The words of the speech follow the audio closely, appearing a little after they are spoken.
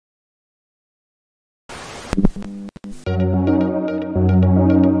Good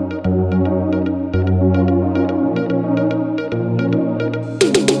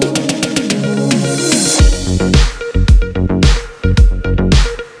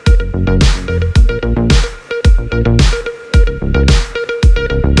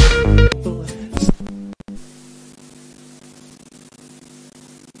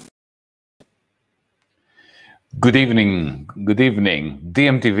evening,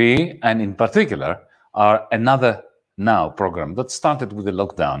 DiEM TV, and in particular, our Another Now program that started with the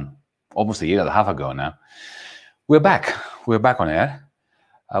lockdown almost a year and a half ago now. We're back on air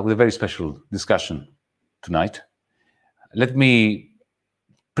with a very special discussion tonight. Let me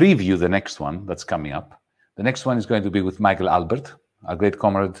preview the next one that's coming up. The next one is going to be with Michael Albert, a great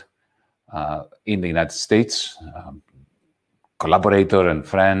comrade in the United States, collaborator and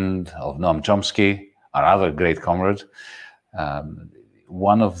friend of Noam Chomsky, our other great comrade,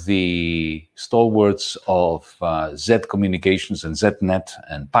 one of the stalwarts of Z Communications and ZNet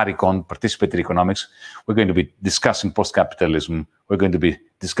and Paricon, participatory economics. We're going to be discussing post-capitalism. We're going to be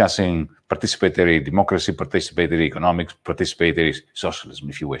discussing participatory democracy, participatory economics, participatory socialism,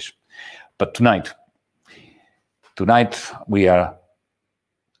 if you wish. But tonight we are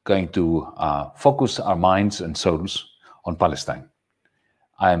going to focus our minds and souls on Palestine.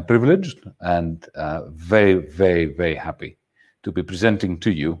 I am privileged and very, very, very happy to be presenting to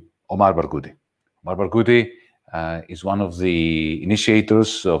you Omar Barghouti. Omar Barghouti is one of the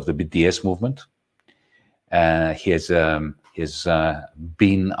initiators of the BDS movement. He has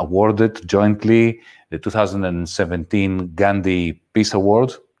been awarded jointly the 2017 Gandhi Peace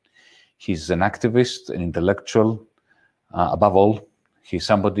Award. He's an activist, an intellectual. Above all, he's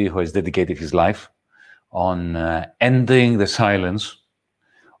somebody who has dedicated his life on ending the silence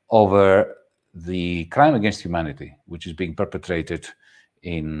over the crime against humanity, which is being perpetrated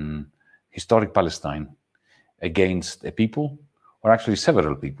in historic Palestine against a people, or actually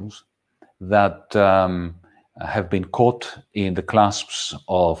several peoples, that have been caught in the clasps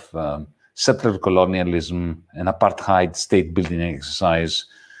of settler colonialism, an apartheid state-building exercise,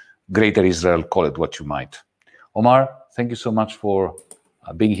 Greater Israel, call it what you might. Omar, thank you so much for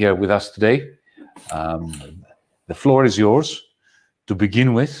being here with us today. The floor is yours. To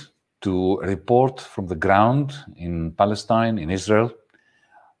begin with, to report from the ground in Palestine, in Israel,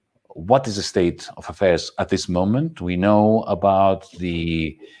 what is the state of affairs at this moment? We know about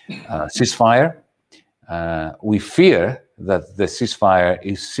the ceasefire. We fear that the ceasefire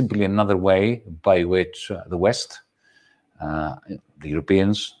is simply another way by which the West, the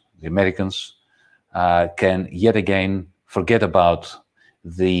Europeans, the Americans, can yet again forget about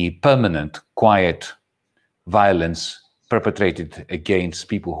the permanent, quiet violence perpetrated against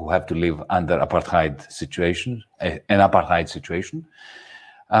people who have to live under apartheid situation, an apartheid situation.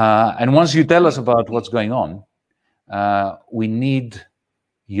 And once you tell us about what's going on, we need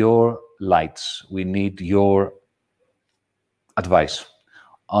your lights, we need your advice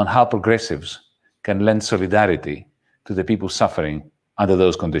on how progressives can lend solidarity to the people suffering under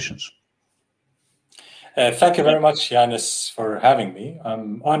those conditions. Thank you very much, Yanis, for having me.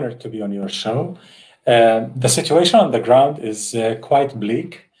 I'm honored to be on your show. The situation on the ground is quite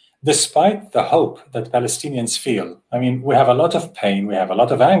bleak, despite the hope that Palestinians feel. I mean, we have a lot of pain, we have a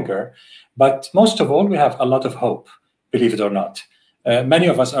lot of anger, but most of all, we have a lot of hope, believe it or not. Many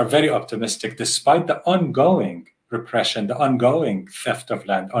of us are very optimistic, despite the ongoing repression, the ongoing theft of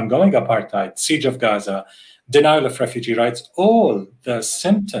land, ongoing apartheid, siege of Gaza, denial of refugee rights, all the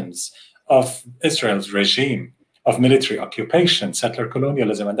symptoms of Israel's regime of military occupation, settler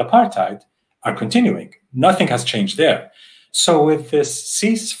colonialism, and apartheid are continuing. Nothing has changed there. So with this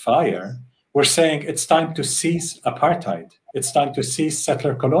ceasefire, we're saying it's time to cease apartheid. It's time to cease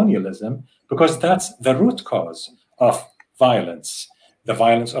settler colonialism, because that's the root cause of violence, the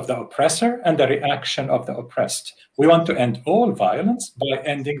violence of the oppressor and the reaction of the oppressed. We want to end all violence by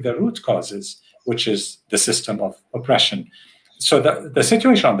ending the root causes, which is the system of oppression. So the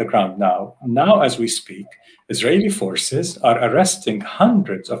situation on the ground now as we speak, Israeli forces are arresting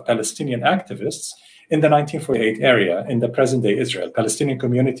hundreds of Palestinian activists in the 1948 area in the present-day Israel, Palestinian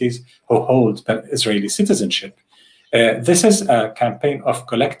communities who hold Israeli citizenship. This is a campaign of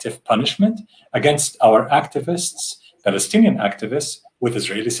collective punishment against our activists, Palestinian activists with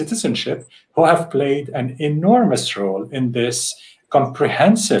Israeli citizenship, who have played an enormous role in this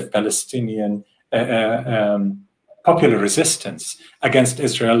comprehensive Palestinian popular resistance against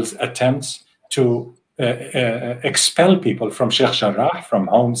Israel's attempts to expel people from Sheikh Jarrah, from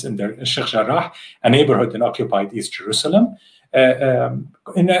homes in Sheikh Jarrah, a neighborhood in occupied East Jerusalem,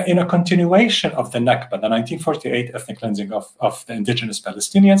 in a continuation of the Nakba, the 1948 ethnic cleansing of the indigenous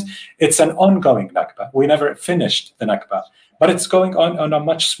Palestinians. It's an ongoing Nakba. We never finished the Nakba, but it's going on a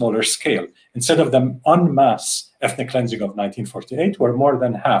much smaller scale. Instead of the en masse ethnic cleansing of 1948, where more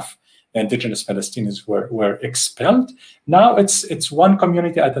than half the indigenous Palestinians were expelled, now it's one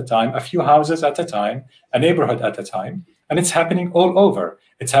community at a time, a few houses at a time, a neighborhood at a time, and it's happening all over.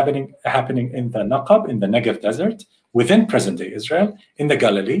 It's happening in the Naqab, in the Negev desert, within present-day Israel, in the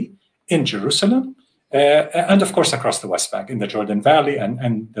Galilee, in Jerusalem, and of course across the West Bank, in the Jordan Valley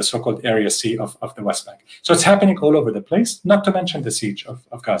and the so-called Area C of the West Bank. So it's happening all over the place, not to mention the siege of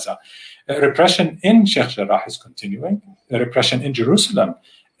Gaza. Repression in Sheikh Jarrah is continuing. Repression in Jerusalem,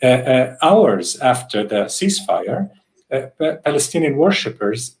 hours after the ceasefire, Palestinian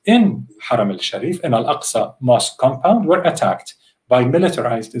worshippers in Haram al-Sharif, in Al-Aqsa Mosque compound, were attacked by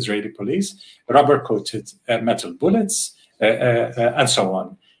militarized Israeli police, rubber-coated metal bullets, and so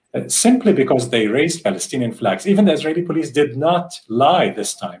on, simply because they raised Palestinian flags. Even the Israeli police did not lie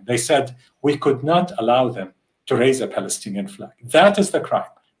this time. They said, we could not allow them to raise a Palestinian flag. That is the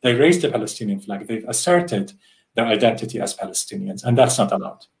crime. They raised a Palestinian flag. They've asserted their identity as Palestinians, and that's not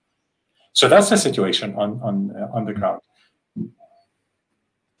allowed. So that's the situation on the ground.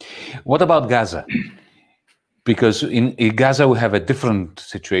 What about Gaza? Because in Gaza, we have a different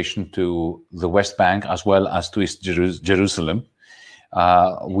situation to the West Bank as well as to East Jerusalem.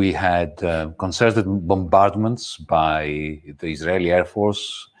 We had concerted bombardments by the Israeli Air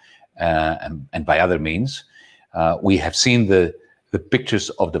Force and by other means. We have seen the pictures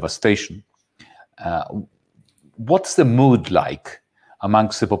of devastation. What's the mood like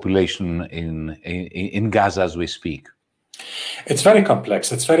amongst the population in Gaza as we speak? It's very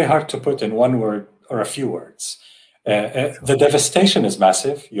complex. It's very hard to put in one word or a few words. The devastation is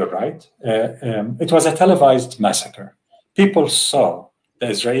massive, you're right. It was a televised massacre. People saw the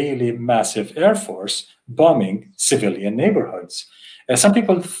Israeli massive Air Force bombing civilian neighborhoods. Some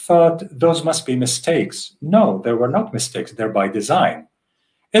people thought those must be mistakes. No, there were not mistakes. They're by design.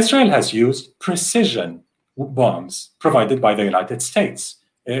 Israel has used precision bombs provided by the United States.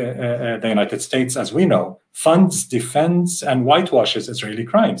 The United States, as we know, funds, defends, and whitewashes Israeli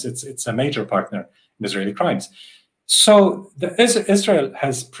crimes. It's a major partner in Israeli crimes. So Israel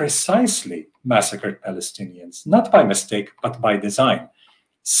has precisely massacred Palestinians, not by mistake, but by design.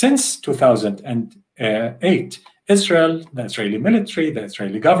 Since 2008, Israel, the Israeli military, the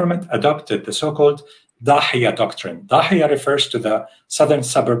Israeli government adopted the so-called Dahiya doctrine. Dahiya refers to the southern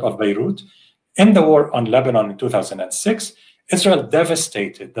suburb of Beirut. In the war on Lebanon in 2006, Israel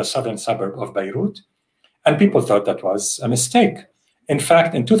devastated the southern suburb of Beirut, and people thought that was a mistake. In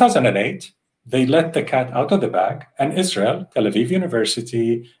fact, in 2008, they let the cat out of the bag, and Israel, Tel Aviv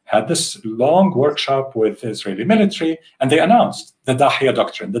University, had this long workshop with the Israeli military, and they announced the Dahiya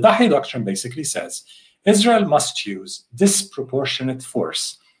doctrine. The Dahiya doctrine basically says Israel must use disproportionate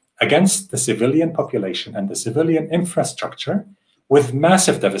force against the civilian population and the civilian infrastructure with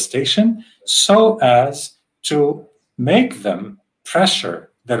massive devastation so as to make them pressure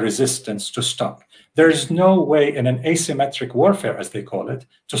the resistance to stop. There is no way in an asymmetric warfare, as they call it,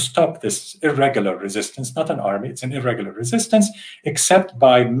 to stop this irregular resistance, not an army, it's an irregular resistance, except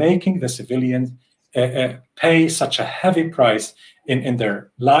by making the civilians pay such a heavy price in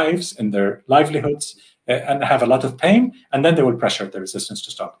their lives, in their livelihoods, and have a lot of pain, and then they will pressure the resistance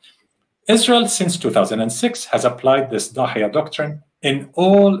to stop. Israel, since 2006, has applied this Dahiya doctrine in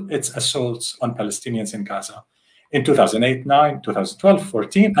all its assaults on Palestinians in Gaza. In 2008, 9, 2012,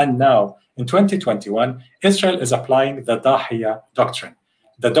 14, and now in 2021, Israel is applying the Dahiya doctrine,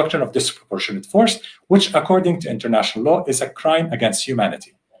 the doctrine of disproportionate force, which according to international law is a crime against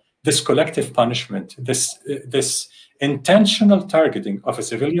humanity. This collective punishment, this intentional targeting of a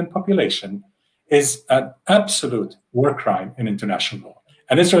civilian population is an absolute war crime in international law.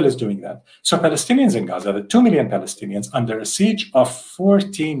 And Israel is doing that. So Palestinians in Gaza, the 2 million Palestinians under a siege of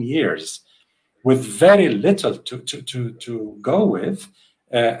 14 years, with very little to go with,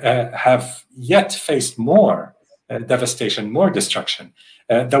 have yet faced more devastation, more destruction.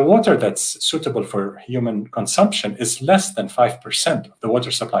 The water that's suitable for human consumption is less than 5% of the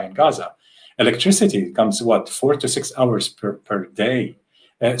water supply in Gaza. Electricity comes, 4 to 6 hours per day.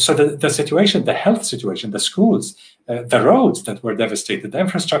 So the situation, the health situation, the schools, the roads that were devastated, the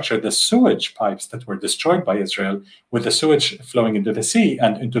infrastructure, the sewage pipes that were destroyed by Israel with the sewage flowing into the sea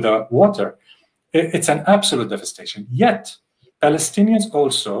and into the water, it's an absolute devastation. Yet, Palestinians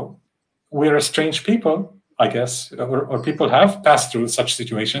also, we're a strange people, I guess, or people have passed through such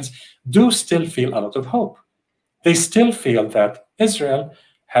situations, do still feel a lot of hope. They still feel that Israel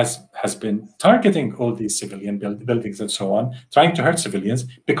has been targeting all these civilian buildings and so on, trying to hurt civilians,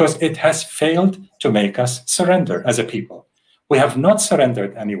 because it has failed to make us surrender as a people. We have not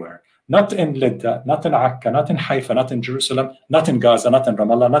surrendered anywhere. Not in Lidda, not in Akka, not in Haifa, not in Jerusalem, not in Gaza, not in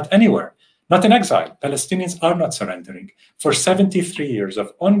Ramallah, not anywhere. Not in exile. Palestinians are not surrendering. For 73 years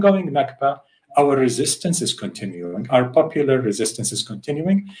of ongoing Nakba, our resistance is continuing. Our popular resistance is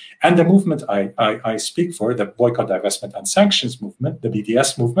continuing. And the movement I speak for, the Boycott, Divestment and Sanctions movement, the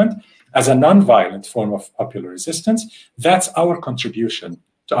BDS movement, as a non-violent form of popular resistance, that's our contribution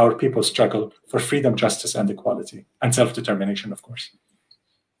to our people's struggle for freedom, justice, and equality, and self-determination, of course.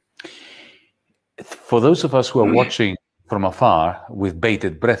 For those of us who are watching from afar, with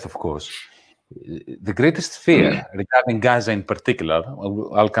bated breath, of course, the greatest fear regarding Gaza in particular,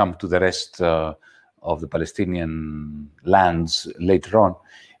 I'll come to the rest of the Palestinian lands later on,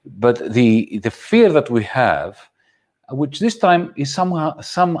 but the fear that we have, which this time is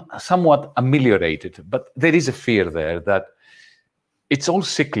somewhat ameliorated, but there is a fear there that it's all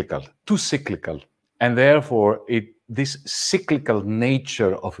cyclical, too cyclical, and therefore this cyclical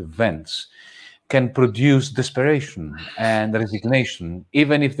nature of events can produce desperation and resignation,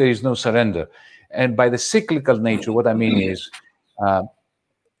 even if there is no surrender. And by the cyclical nature, what I mean is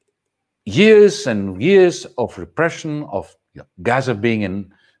years and years of repression, of Gaza being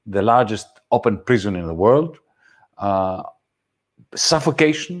in the largest open prison in the world,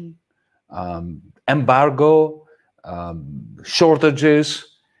 suffocation, embargo, shortages.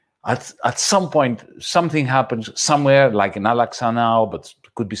 At some point, something happens somewhere, like in Al-Aqsa now, but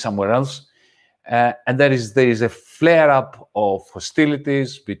it could be somewhere else. And there is a flare-up of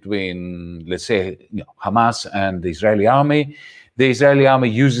hostilities between, let's say, Hamas and the Israeli army. The Israeli army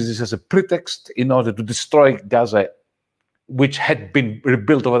uses this as a pretext in order to destroy Gaza, which had been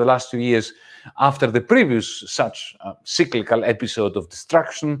rebuilt over the last 2 years after the previous such cyclical episode of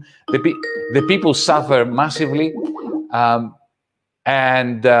destruction. The people suffer massively, sorry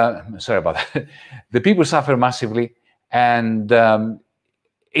about that. The people suffer massively, and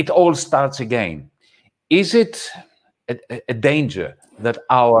it all starts again. Is it a danger that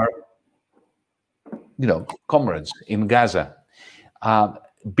our, comrades in Gaza,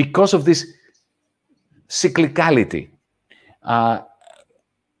 because of this cyclicality,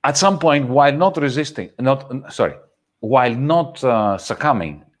 at some point, while not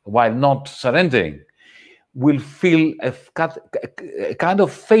succumbing, while not surrendering, will feel a kind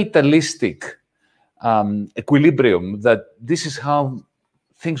of fatalistic equilibrium that this is how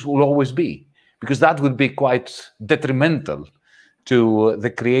things will always be, because that would be quite detrimental to the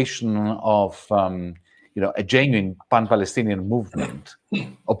creation of a genuine pan-Palestinian movement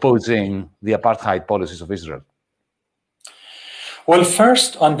opposing the apartheid policies of Israel. Well,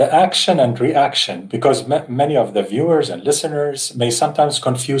 first on the action and reaction, because many of the viewers and listeners may sometimes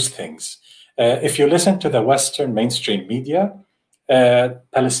confuse things. If you listen to the Western mainstream media,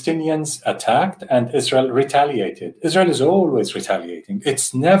 Palestinians attacked and Israel retaliated. Israel is always retaliating.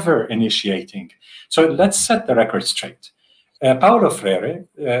 It's never initiating. So let's set the record straight. Paulo Freire,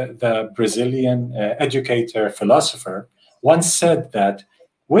 the Brazilian educator, philosopher, once said that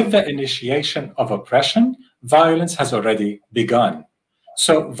with the initiation of oppression, violence has already begun.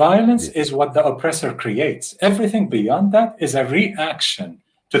 So violence is what the oppressor creates. Everything beyond that is a reaction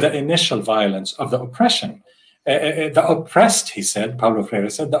to the initial violence of the oppression. The oppressed, he said, Paulo Freire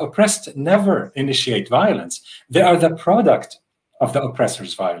said, the oppressed never initiate violence. They are the product of the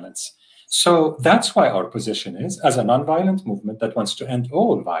oppressor's violence. So that's why our position is, as a nonviolent movement that wants to end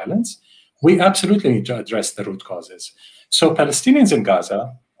all violence, we absolutely need to address the root causes. So Palestinians in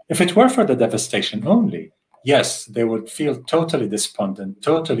Gaza, if it were for the devastation only, yes, they would feel totally despondent,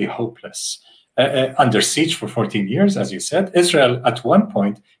 totally hopeless. Under siege for 14 years, as you said, Israel at one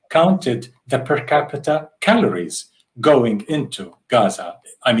point counted the per capita calories going into Gaza.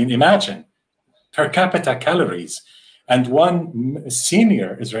 I mean, imagine, per capita calories. And one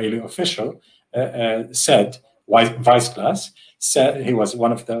senior Israeli official said, Weizglass, said, he was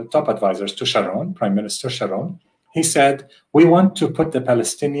one of the top advisors to Sharon, Prime Minister Sharon, he said, we want to put the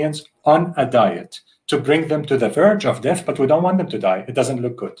Palestinians on a diet to bring them to the verge of death, but we don't want them to die. It doesn't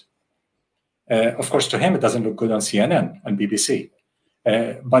look good. Of course, to him, it doesn't look good on CNN and BBC.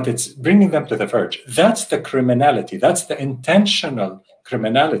 But it's bringing them to the verge. That's the criminality. That's the intentional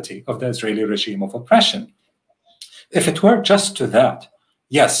criminality of the Israeli regime of oppression. If it were just to that,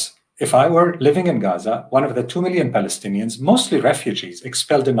 yes, if I were living in Gaza, one of the 2 million Palestinians, mostly refugees,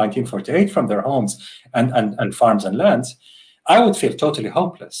 expelled in 1948 from their homes and farms and lands, I would feel totally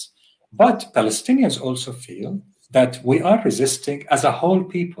hopeless. But Palestinians also feel that we are resisting as a whole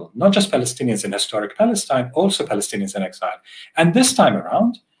people, not just Palestinians in historic Palestine, also Palestinians in exile. And this time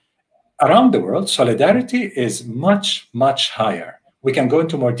around the world, solidarity is much, much higher. We can go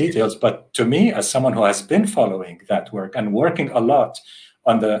into more details, but to me, as someone who has been following that work and working a lot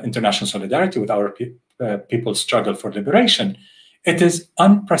on the international solidarity with our people's struggle for liberation, it is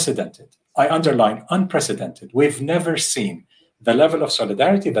unprecedented. I underline unprecedented. We've never seen the level of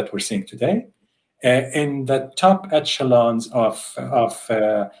solidarity that we're seeing today in the top echelons of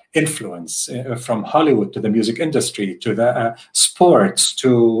influence, from Hollywood to the music industry, to the sports,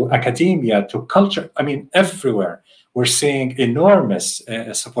 to academia, to culture. I mean, everywhere we're seeing enormous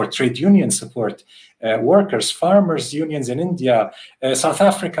support, trade union support, workers, farmers, unions in India, South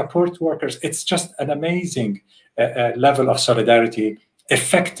Africa, port workers. It's just an amazing level of solidarity,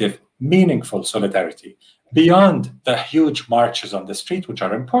 effective, meaningful solidarity, beyond the huge marches on the street, which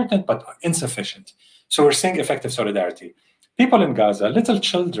are important but insufficient. So we're seeing effective solidarity. People in Gaza, little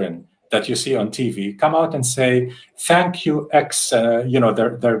children that you see on TV, come out and say, thank you,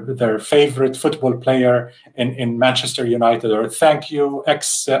 their favorite football player in Manchester United, or thank you,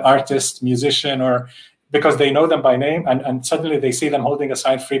 artist, musician, or because they know them by name, and suddenly they see them holding a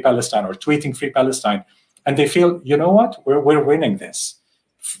sign, Free Palestine, or tweeting Free Palestine, and they feel, you know what, we're winning this.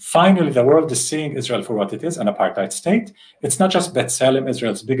 Finally, the world is seeing Israel for what it is, an apartheid state. It's not just B'Tselem,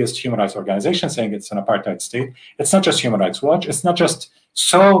 Israel's biggest human rights organization, saying it's an apartheid state. It's not just Human Rights Watch. It's not just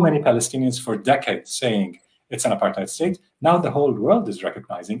so many Palestinians for decades saying it's an apartheid state. Now the whole world is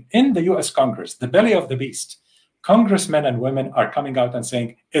recognizing, in the US Congress, the belly of the beast, congressmen and women are coming out and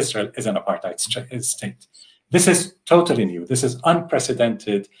saying Israel is an apartheid state. This is totally new. This is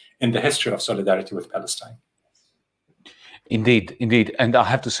unprecedented in the history of solidarity with Palestine. Indeed, indeed. And I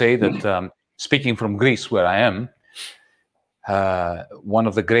have to say that speaking from Greece, where I am, one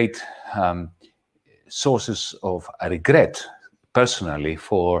of the great sources of regret, personally,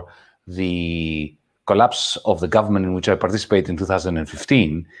 for the collapse of the government in which I participated in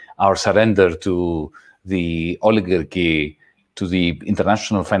 2015, our surrender to the oligarchy, to the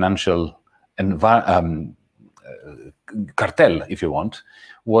international financial cartel, if you want,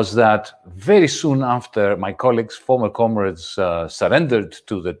 was that very soon after my colleagues, former comrades, surrendered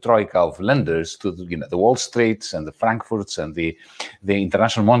to the troika of lenders, to the Wall Streets and the Frankfurts and the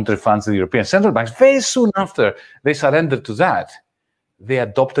International Monetary Funds, the European Central Banks, very soon after they surrendered to that, they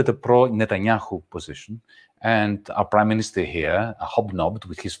adopted a pro-Netanyahu position. And our prime minister here hobnobbed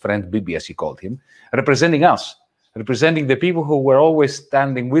with his friend Bibi, as he called him, representing us, representing the people who were always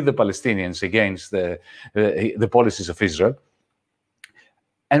standing with the Palestinians against the policies of Israel.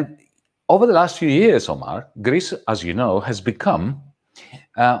 And over the last few years, Omar, Greece, as you know, has become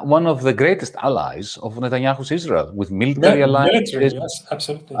one of the greatest allies of Netanyahu's Israel, with military alliances. Military, yes,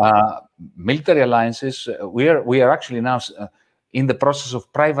 absolutely. Military alliances. We are actually now in the process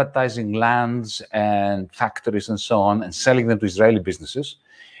of privatizing lands and factories and so on, and selling them to Israeli businesses.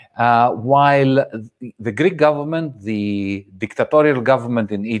 While the Greek government, the dictatorial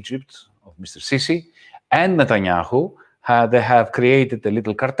government in Egypt of Mr. Sisi, and Netanyahu, they have created a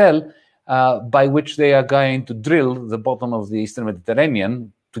little cartel by which they are going to drill the bottom of the Eastern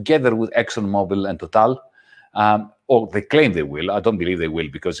Mediterranean together with ExxonMobil and Total. Or they claim they will. I don't believe they will,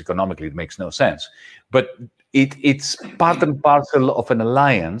 because economically it makes no sense. But it's part and parcel of an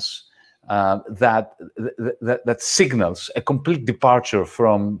alliance that signals a complete departure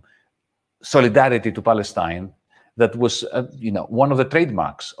from solidarity to Palestine that was one of the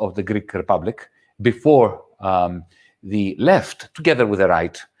trademarks of the Greek Republic before the left, together with the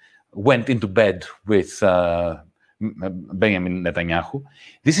right, went into bed with Benjamin Netanyahu.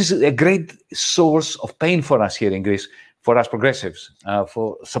 This is a great source of pain for us here in Greece, for us progressives,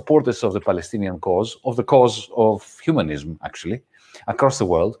 for supporters of the Palestinian cause, of the cause of humanism, actually, across the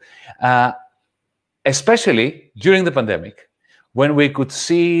world, especially during the pandemic, when we could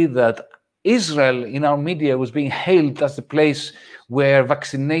see that Israel in our media was being hailed as the place where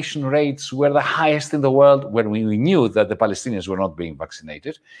vaccination rates were the highest in the world, when we knew that the Palestinians were not being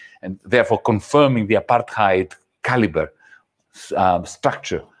vaccinated, and therefore confirming the apartheid caliber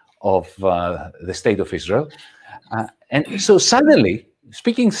structure of the state of Israel. And so suddenly,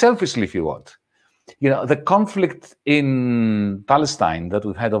 speaking selfishly, if you want, the conflict in Palestine that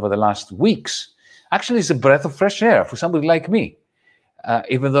we've had over the last weeks actually is a breath of fresh air for somebody like me.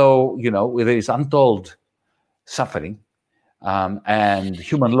 Even though, there is untold suffering and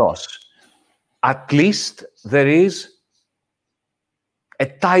human loss, at least there is a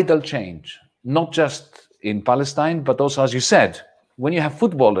tidal change, not just in Palestine, but also, as you said, when you have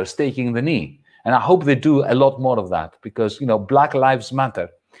footballers taking the knee. And I hope they do a lot more of that, because, Black Lives Matter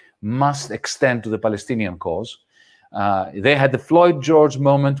must extend to the Palestinian cause. They had the Floyd George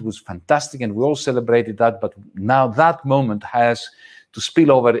moment, was fantastic, and we all celebrated that. But now that moment has to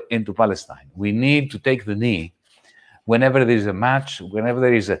spill over into Palestine. We need to take the knee whenever there is a match, whenever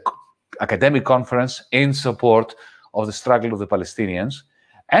there is an academic conference in support of the struggle of the Palestinians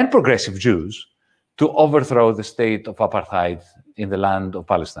and progressive Jews to overthrow the state of apartheid in the land of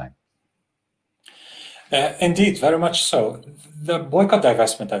Palestine. Indeed, very much so. The Boycott,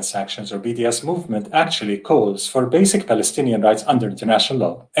 Divestment and Sanctions, or BDS movement, actually calls for basic Palestinian rights under international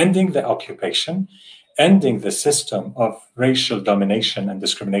law, ending the occupation, ending the system of racial domination and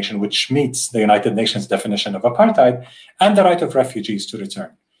discrimination, which meets the United Nations definition of apartheid, and the right of refugees to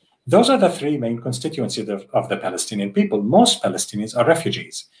return. Those are the three main constituencies of the Palestinian people. Most Palestinians are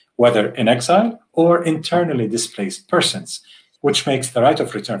refugees, whether in exile or internally displaced persons, which makes the right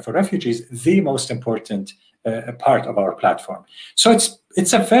of return for refugees the most important part of our platform. So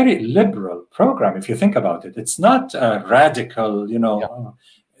it's a very liberal program, if you think about it. It's not a radical,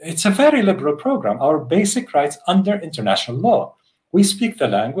 it's a very liberal program. Our basic rights under international law. We speak the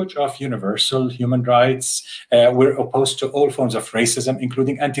language of universal human rights. We're opposed to all forms of racism,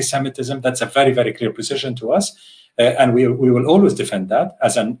 including anti-Semitism. That's a very, very clear position to us. And we will always defend that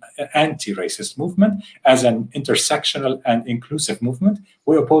as an anti-racist movement, as an intersectional and inclusive movement.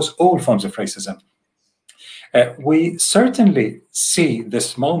 We oppose all forms of racism. We certainly see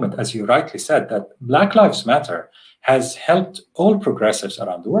this moment, as you rightly said, that Black Lives Matter has helped all progressives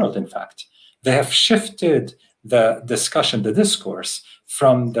around the world, in fact. They have shifted the discussion, the discourse,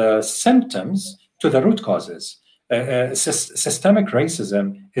 from the symptoms to the root causes. Systemic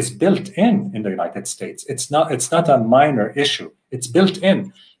racism is built in the United States. It's not a minor issue. It's built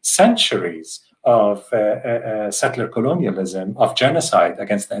in. Centuries of settler colonialism, of genocide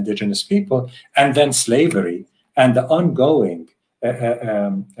against the indigenous people, and then slavery, and the ongoing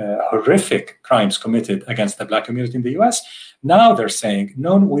horrific crimes committed against the Black community in the US. Now they're saying,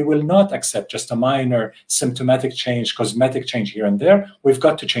 no, we will not accept just a minor symptomatic change, cosmetic change here and there. We've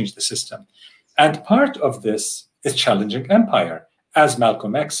got to change the system. And part of this is challenging empire. As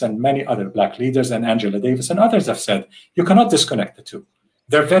Malcolm X and many other Black leaders and Angela Davis and others have said, you cannot disconnect the two.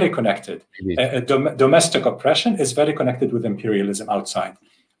 They're very connected. Domestic oppression is very connected with imperialism outside.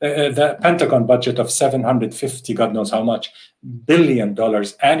 The Pentagon budget of $750, God knows how much, $billion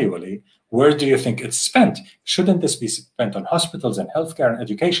annually, where do you think it's spent? Shouldn't this be spent on hospitals and healthcare and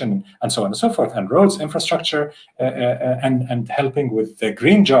education and so on and so forth, and roads, infrastructure, and helping with the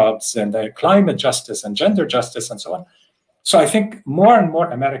green jobs and the climate justice and gender justice and so on? So I think more and more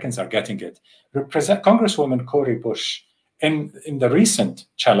Americans are getting it. Congresswoman Cori Bush, in the recent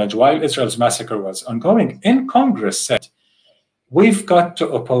challenge, while Israel's massacre was ongoing, in Congress said, we've got to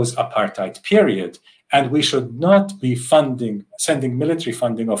oppose apartheid, period. And we should not be sending military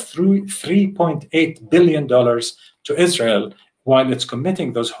funding of $3.8 billion to Israel while it's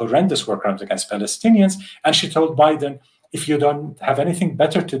committing those horrendous war crimes against Palestinians. And she told Biden, if you don't have anything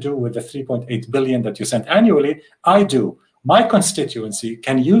better to do with the $3.8 billion that you send annually, I do. My constituency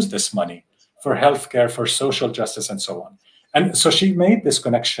can use this money for healthcare, for social justice, and so on. And so she made this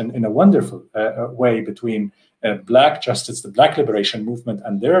connection in a wonderful way between Black justice, the Black liberation movement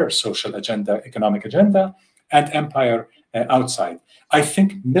and their social agenda, economic agenda, and empire outside. I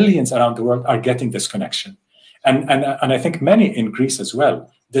think millions around the world are getting this connection. And I think many in Greece as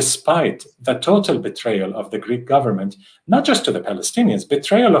well, despite the total betrayal of the Greek government, not just to the Palestinians,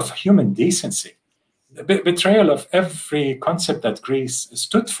 betrayal of human decency, betrayal of every concept that Greece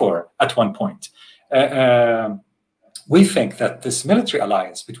stood for at one point. We think that this military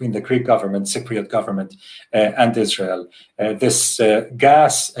alliance between the Greek government, Cypriot government, and Israel, this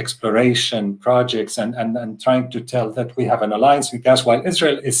gas exploration projects and trying to tell that we have an alliance with gas while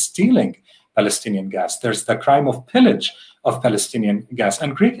Israel is stealing Palestinian gas. There's the crime of pillage of Palestinian gas.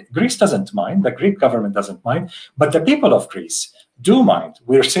 And Greece doesn't mind, the Greek government doesn't mind, but the people of Greece do mind.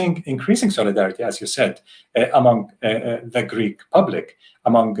 We're seeing increasing solidarity, as you said, among the Greek public,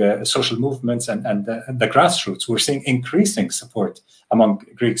 among social movements and the grassroots. We're seeing increasing support among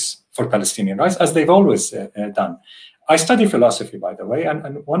Greeks for Palestinian rights, as they've always done. I study philosophy, by the way,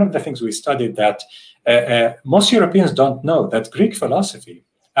 and one of the things we studied that most Europeans don't know that Greek philosophy,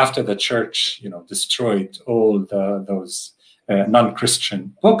 after the church destroyed all those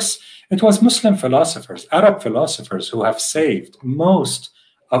non-Christian books, it was Muslim philosophers, Arab philosophers who have saved most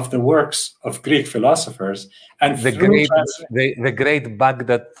of the works of Greek philosophers. And the great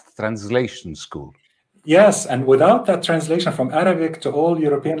Baghdad translation school. Yes, and without that translation from Arabic to all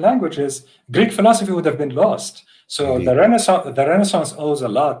European languages, Greek philosophy would have been lost. So the Renaissance owes a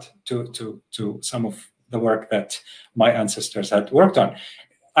lot to some of the work that my ancestors had worked on.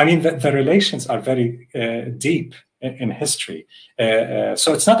 I mean, the relations are very deep in history.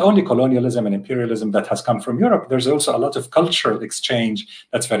 So it's not only colonialism and imperialism that has come from Europe. There's also a lot of cultural exchange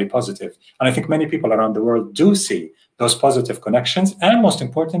that's very positive. And I think many people around the world do see those positive connections, and most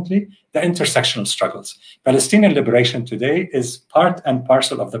importantly, the intersectional struggles. Palestinian liberation today is part and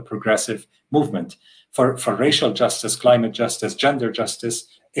parcel of the progressive movement for racial justice, climate justice, gender justice,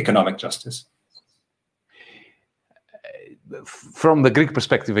 economic justice. From the Greek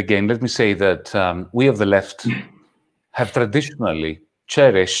perspective again, let me say that we of the left have traditionally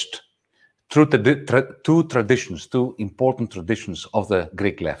cherished two important traditions of the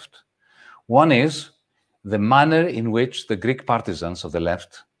Greek left. One is the manner in which the Greek partisans of the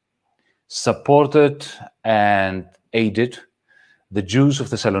left supported and aided the Jews of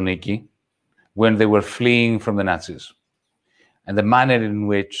Thessaloniki when they were fleeing from the Nazis, and the manner in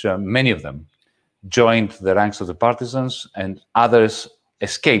which many of them joined the ranks of the partisans and others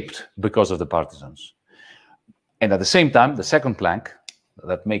escaped because of the partisans. And at the same time, the second plank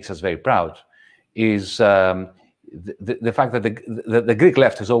that makes us very proud is the fact that the Greek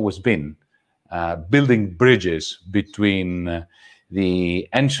left has always been building bridges between the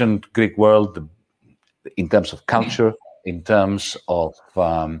ancient Greek world in terms of culture, in terms of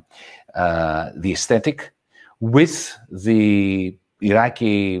the aesthetic, with the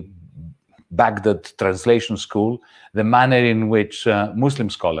Iraqi Baghdad translation school, the manner in which Muslim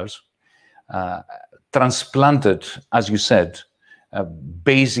scholars transplanted, as you said,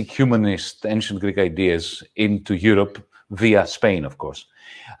 basic humanist ancient Greek ideas into Europe via Spain, of course.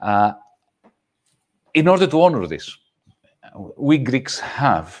 In order to honor this, we Greeks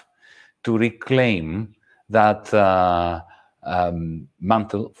have to reclaim that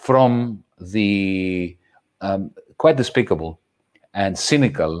mantle from the quite despicable and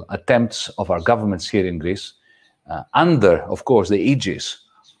cynical attempts of our governments here in Greece, under, of course, the aegis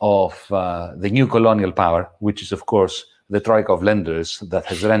of the new colonial power, which is, of course, the troika of lenders that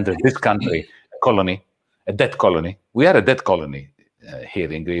has rendered this country a colony, a debt colony. We are a debt colony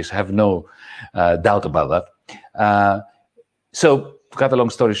here in Greece, have no doubt about that. So, to cut a long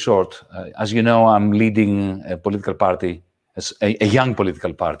story short, as you know, I'm leading a political party, a young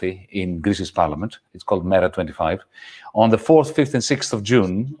political party in Greece's parliament. It's called meta 25. On the 4th, 5th, and 6th of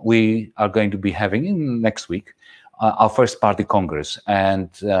June, we are going to be having, next week, our first party congress. And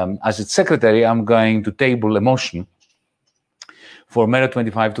as its secretary, I'm going to table a motion for meta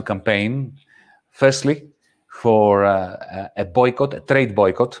 25 to campaign, firstly, for a boycott, a trade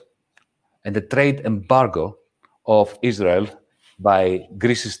boycott, and a trade embargo of Israel by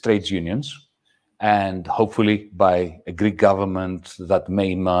Greece's trade unions, and hopefully by a Greek government that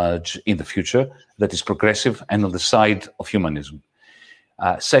may emerge in the future that is progressive and on the side of humanism.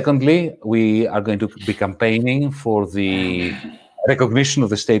 Secondly, we are going to be campaigning for the recognition of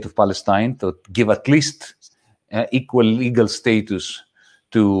the state of Palestine, to give at least equal legal status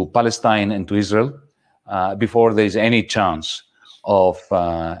to Palestine and to Israel before there is any chance of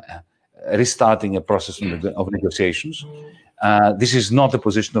restarting a process of negotiations. This is not the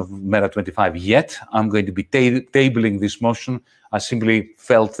position of meta 25 yet. I'm going to be tabling this motion. I simply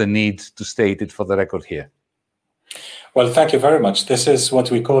felt the need to state it for the record here. Well, thank you very much. This is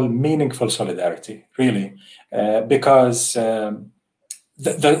what we call meaningful solidarity, really, because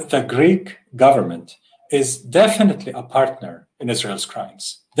the Greek government is definitely a partner in Israel's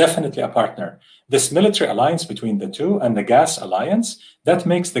crimes, definitely a partner. This military alliance between the two and the gas alliance, that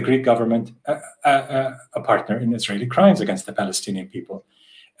makes the Greek government a partner in Israeli crimes against the Palestinian people.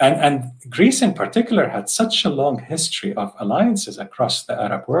 And Greece in particular had such a long history of alliances across the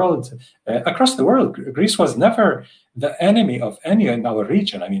Arab world, across the world. Greece was never the enemy of any in our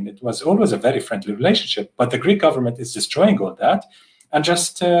region. I mean, it was always a very friendly relationship, but the Greek government is destroying all that and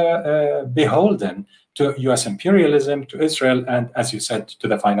just beholden to US imperialism, to Israel, and as you said, to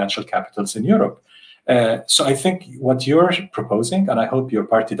the financial capitals in Europe. So I think what you're proposing, and I hope your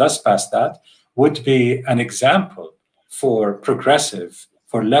party does pass that, would be an example for progressive,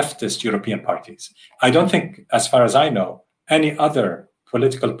 for leftist European parties. I don't think, as far as I know, any other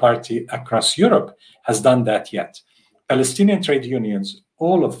political party across Europe has done that yet. Palestinian trade unions,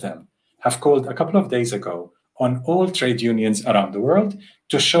 all of them, have called a couple of days ago on all trade unions around the world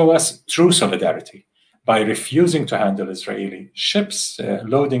to show us true solidarity by refusing to handle Israeli ships,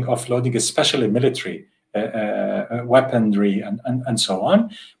 loading, offloading, especially military weaponry and so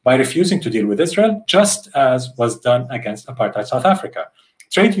on, by refusing to deal with Israel, just as was done against apartheid South Africa.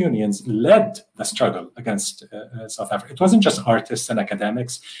 Trade unions led the struggle against South Africa. It wasn't just artists and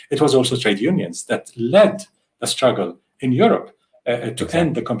academics, it was also trade unions that led the struggle in Europe to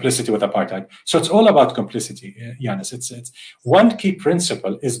end the complicity with apartheid. So it's all about complicity, Yanis. It's one key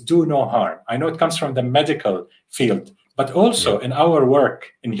principle is do no harm. I know it comes from the medical field, but also in our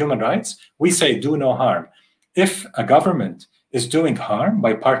work in human rights, we say do no harm. If a government is doing harm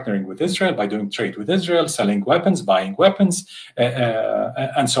by partnering with Israel, by doing trade with Israel, selling weapons, buying weapons,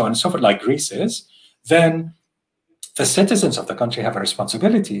 and so on and so forth, like Greece is, then the citizens of the country have a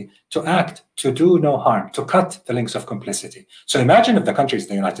responsibility to act, to do no harm, to cut the links of complicity. So imagine if the countries,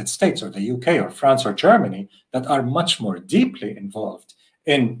 the United States or the UK or France or Germany, that are much more deeply involved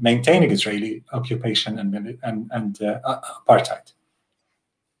in maintaining Israeli occupation and apartheid.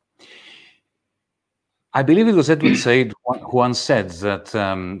 I believe it was Edward Said who once said that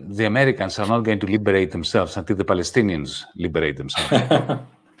the Americans are not going to liberate themselves until the Palestinians liberate themselves.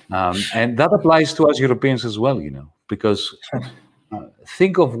 And that applies to us Europeans as well, you know, because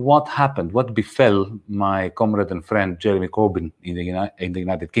think of what happened, what befell my comrade and friend Jeremy Corbyn in the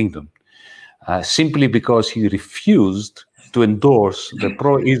United Kingdom, simply because he refused to endorse the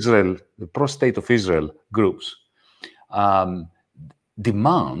pro-Israel, the pro-state of Israel groups,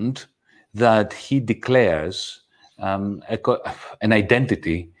 demand that he declares an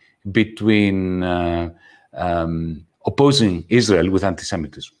identity between opposing Israel with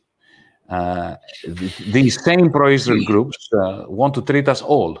anti-Semitism. These same pro-Israel groups want to treat us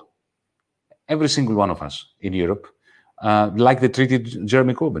all, every single one of us in Europe, like they treated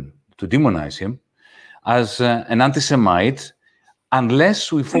Jeremy Corbyn, to demonize him as an anti-Semite,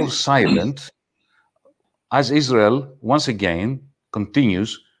 unless we fall silent as Israel, once again,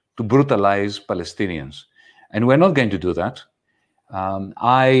 continues to brutalize Palestinians. And we're not going to do that.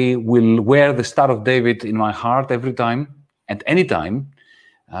 I will wear the Star of David in my heart every time and any time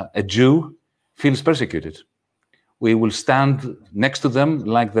a Jew feels persecuted. We will stand next to them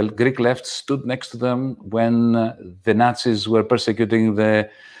like the Greek left stood next to them when the Nazis were persecuting the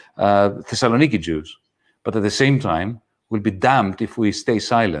Thessaloniki Jews. But at the same time, we'll be damned if we stay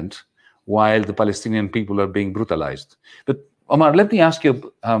silent while the Palestinian people are being brutalized. But Omar, let me ask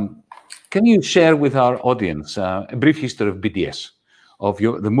you, can you share with our audience a brief history of BDS, of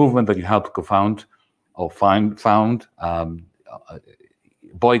the movement that you helped co-found or found,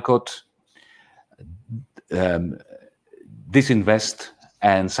 boycott, disinvest,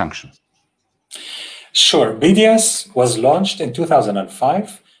 and sanction? Sure. BDS was launched in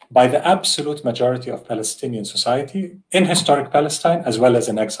 2005 by the absolute majority of Palestinian society in historic Palestine as well as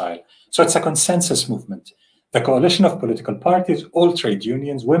in exile. So it's a consensus movement. The coalition of political parties, all trade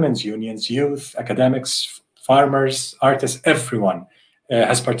unions, women's unions, youth, academics, farmers, artists, everyone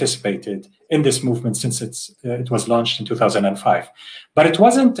has participated in this movement since it was launched in 2005. But it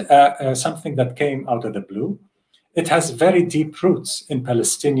wasn't something that came out of the blue. It has very deep roots in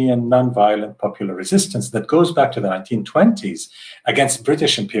Palestinian nonviolent popular resistance that goes back to the 1920s against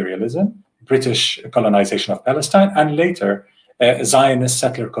British imperialism, British colonization of Palestine, and later Zionist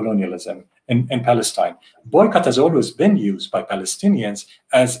settler colonialism in Palestine. Boycott has always been used by Palestinians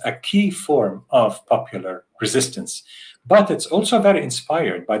as a key form of popular resistance. But it's also very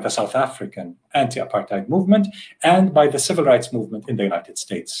inspired by the South African anti-apartheid movement and by the civil rights movement in the United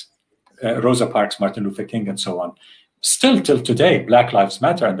States. Rosa Parks, Martin Luther King, and so on. Still till today, Black Lives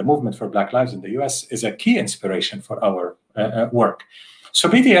Matter and the movement for Black Lives in the US is a key inspiration for our work. So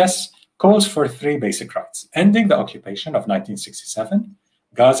BDS calls for three basic rights: ending the occupation of 1967,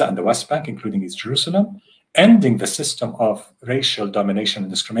 Gaza and the West Bank, including East Jerusalem, ending the system of racial domination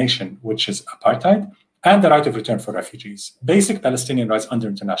and discrimination, which is apartheid, and the right of return for refugees, basic Palestinian rights under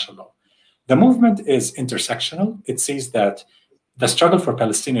international law. The movement is intersectional. It sees that the struggle for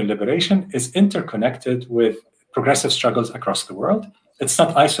Palestinian liberation is interconnected with progressive struggles across the world. It's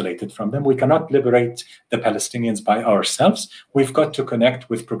not isolated from them. We cannot liberate the Palestinians by ourselves. We've got to connect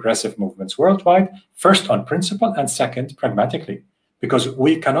with progressive movements worldwide, first on principle and second, pragmatically, because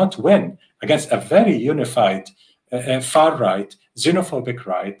we cannot win against a very unified far-right, xenophobic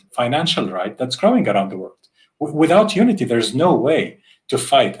right, financial right that's growing around the world. Without unity, there's no way to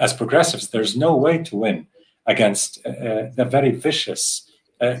fight. As progressives, there's no way to win against the very vicious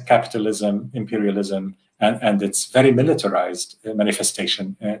capitalism, imperialism, and its very militarized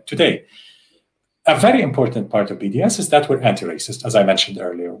manifestation today. A very important part of BDS is that we're anti-racist, as I mentioned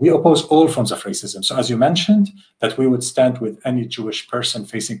earlier. We oppose all forms of racism. So as you mentioned, that we would stand with any Jewish person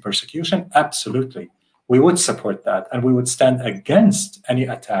facing persecution, absolutely. We would support that, and we would stand against any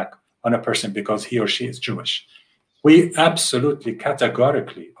attack on a person because he or she is Jewish. We absolutely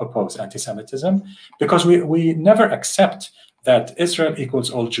categorically oppose anti-Semitism because we never accept that Israel equals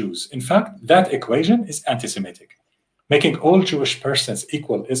all Jews. In fact, that equation is anti-Semitic. making all Jewish persons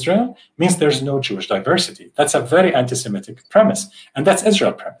equal Israel means there's no Jewish diversity. That's a very anti-Semitic premise, and that's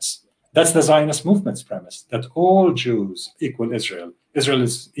Israel's premise. That's the Zionist movement's premise, that all Jews equal Israel. Israel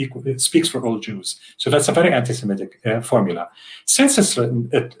is equal, it speaks for all Jews. So that's a very anti-Semitic formula. Since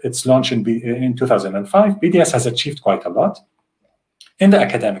its launch in 2005, BDS has achieved quite a lot in the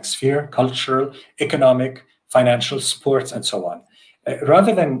academic sphere, cultural, economic, financial, sports, and so on.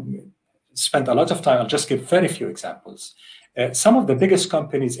 Rather than spend a lot of time, I'll just give very few examples. Some of the biggest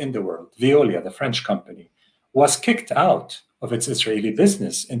companies in the world, Veolia, the French company, was kicked out of its Israeli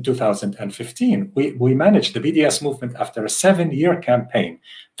business in 2015. We managed the BDS movement after a 7-year campaign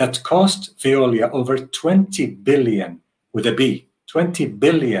that cost Veolia over $20 billion, with a B, $20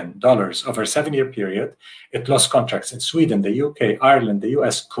 billion over a 7-year period. It lost contracts in Sweden, the UK, Ireland, the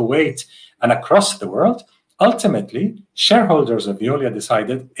US, Kuwait, and across the world. Ultimately, shareholders of Veolia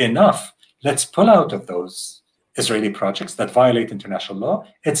decided, enough, let's pull out of those Israeli projects that violate international law.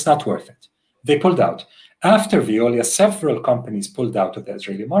 It's not worth it. They pulled out. After Veolia, several companies pulled out of the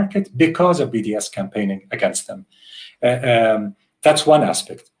Israeli market because of BDS campaigning against them. That's one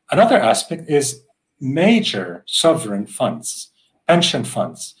aspect. Another aspect is major sovereign funds, pension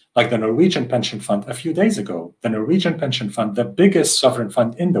funds, like the Norwegian pension fund a few days ago. The Norwegian pension fund, the biggest sovereign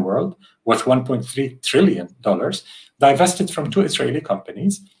fund in the world, worth $1.3 trillion, divested from 2 Israeli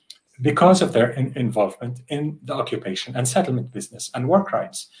companies because of their involvement in the occupation and settlement business and war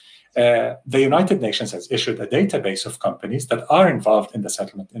crimes. The United Nations has issued a database of companies that are involved in the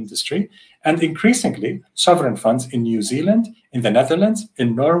settlement industry, and increasingly sovereign funds in New Zealand, in the Netherlands,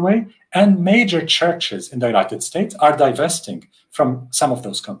 in Norway, and major churches in the United States are divesting from some of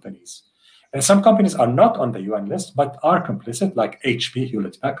those companies. Some companies are not on the UN list, but are complicit, like HP,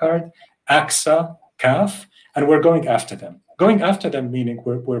 Hewlett-Packard, AXA, CAF, and we're going after them. Going after them meaning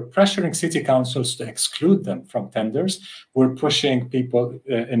we're pressuring city councils to exclude them from tenders. We're pushing people,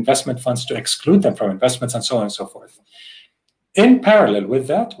 investment funds, to exclude them from investments, and so on and so forth. In parallel with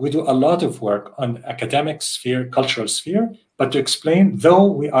that, we do a lot of work on academic sphere, cultural sphere, but to explain, though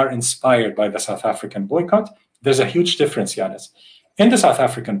we are inspired by the South African boycott, there's a huge difference, Yanis. In the South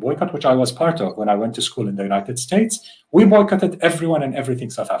African boycott, which I was part of when I went to school in the United States, we boycotted everyone and everything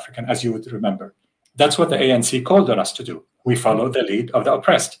South African, as you would remember. That's what the ANC called on us to do. We follow the lead of the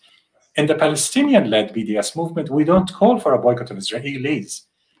oppressed. In the Palestinian-led BDS movement, we don't call for a boycott of Israelis.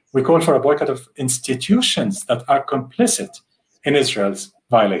 We call for a boycott of institutions that are complicit in Israel's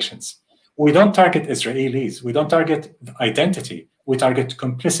violations. We don't target Israelis. We don't target identity. We target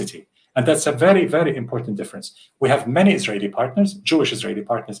complicity. And that's a very, very important difference. We have many Israeli partners, Jewish Israeli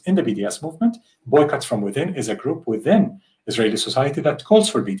partners in the BDS movement. Boycotts from Within is a group within Israeli society that calls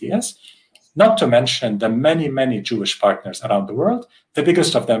for BDS. Not to mention the many, many Jewish partners around the world, the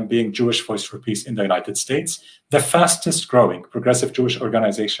biggest of them being Jewish Voice for Peace in the United States, the fastest growing progressive Jewish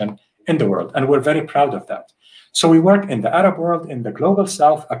organization in the world. And we're very proud of that. So we work in the Arab world, in the global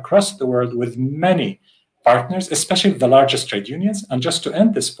South, across the world with many partners, especially the largest trade unions. And just to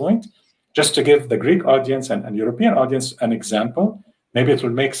end this point, just to give the Greek audience and European audience an example, maybe it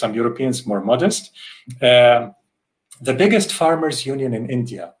will make some Europeans more modest. The biggest farmers union in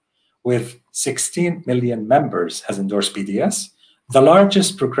India, with 16 million members, has endorsed BDS. The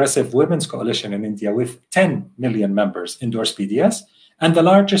largest progressive women's coalition in India, with 10 million members, endorsed BDS. And the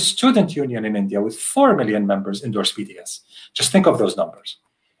largest student union in India, with 4 million members, endorsed BDS. Just think of those numbers.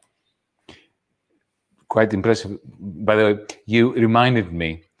 Quite impressive. By the way, you reminded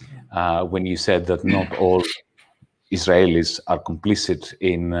me when you said that not all Israelis are complicit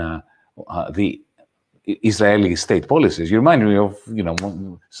in the Israeli state policies. You remind me of,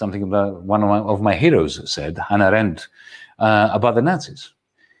 something that one of my heroes said, Hannah Arendt, about the Nazis.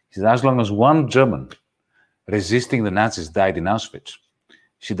 He said, as long as one German resisting the Nazis died in Auschwitz,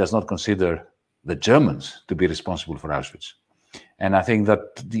 she does not consider the Germans to be responsible for Auschwitz. And I think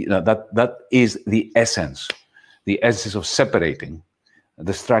that that is the essence of separating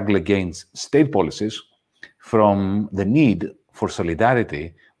the struggle against state policies from the need for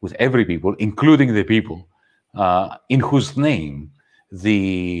solidarity with every people, including the people in whose name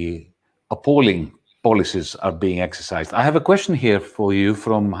the appalling policies are being exercised. I have a question here for you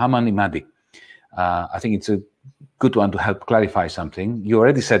from Haman Imadi. I think it's a good one to help clarify something. You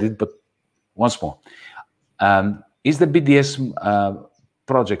already said it, but once more. Is the BDS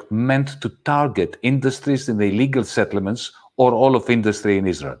project meant to target industries in the illegal settlements or all of industry in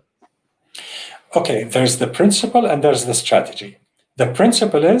Israel? Okay, there's the principle and there's the strategy. The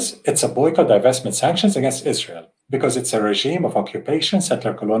principle is it's a boycott, divestment, sanctions against Israel because it's a regime of occupation,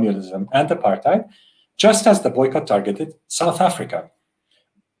 settler colonialism, and apartheid, just as the boycott targeted South Africa.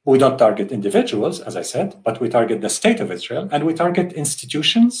 We don't target individuals, as I said, but we target the state of Israel, and we target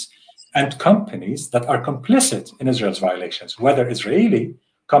institutions and companies that are complicit in Israel's violations, whether Israeli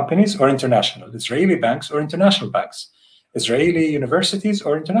companies or international, Israeli banks or international banks, Israeli universities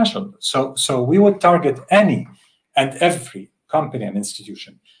or international. So we would target any and every company and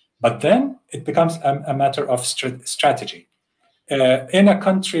institution. But then it becomes a matter of strategy. In a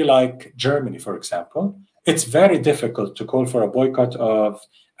country like Germany, for example, it's very difficult to call for a boycott of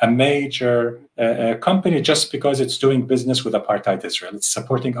a major company just because it's doing business with apartheid Israel. It's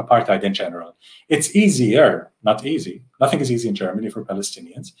supporting apartheid in general. It's easier, not easy, nothing is easy in Germany for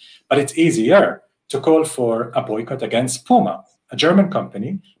Palestinians, but it's easier to call for a boycott against Puma, a German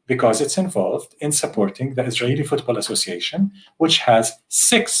company, because it's involved in supporting the Israeli Football Association, which has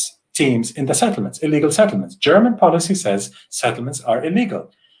 6 teams in the settlements, illegal settlements. German policy says settlements are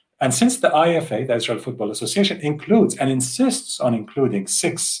illegal. And since the IFA, the Israel Football Association, includes and insists on including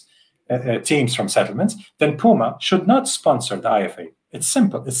 6 teams from settlements, then Puma should not sponsor the IFA. It's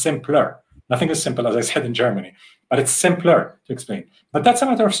simple. It's simpler. Nothing is simple, as I said, in Germany, but it's simpler to explain. But that's a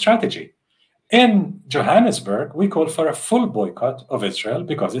matter of strategy. In Johannesburg, we call for a full boycott of Israel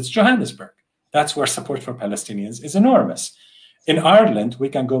because it's Johannesburg. That's where support for Palestinians is enormous. In Ireland, we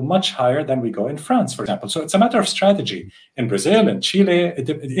can go much higher than we go in France, for example. So it's a matter of strategy in Brazil, in Chile,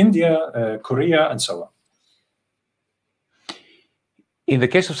 in India, Korea, and so on. In the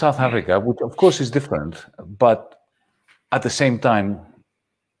case of South Africa, which of course is different, but at the same time,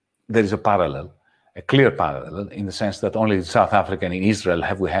 there is a parallel, a clear parallel, in the sense that only in South Africa and in Israel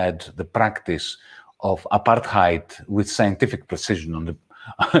have we had the practice of apartheid with scientific precision on the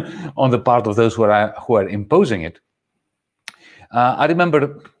on the part of those who are imposing it. I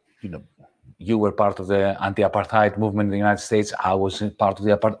remember, you were part of the anti-apartheid movement in the United States. I was part of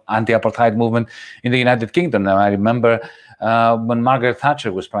the anti-apartheid movement in the United Kingdom. Now, I remember when Margaret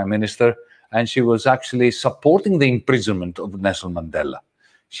Thatcher was Prime Minister, and she was actually supporting the imprisonment of Nelson Mandela.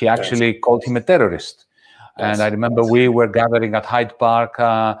 She actually called him a terrorist. And I remember we were gathering at Hyde Park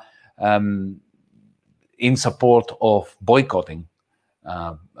in support of boycotting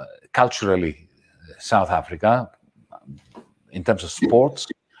culturally South Africa, in terms of sports,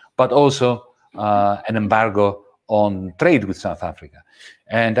 but also an embargo on trade with South Africa.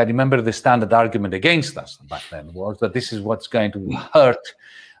 And I remember the standard argument against us back then was that this is what's going to hurt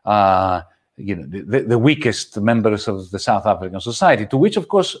the weakest members of the South African society, to which, of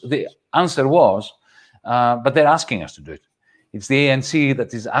course, the answer was, but they're asking us to do it. It's the ANC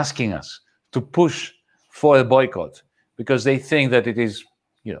that is asking us to push for a boycott because they think that it is,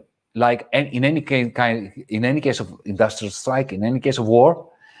 like in any case of industrial strike, in any case of war,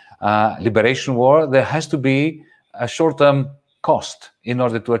 liberation war, there has to be a short-term cost in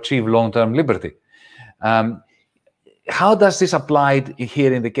order to achieve long-term liberty. How does this apply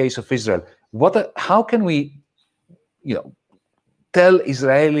here in the case of Israel? How can we, tell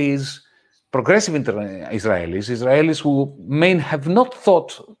Israelis, progressive Israelis who may have not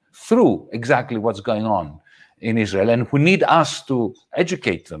thought through exactly what's going on in Israel and who need us to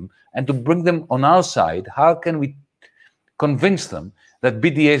educate them and to bring them on our side, how can we convince them that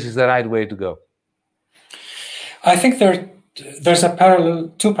BDS is the right way to go? I think there's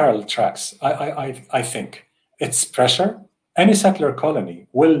two parallel tracks. I think it's pressure. Any settler colony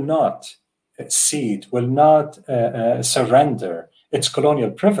will not cede, will not surrender its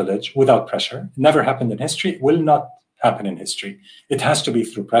colonial privilege without pressure. Never happened in history, will not happen in history. It has to be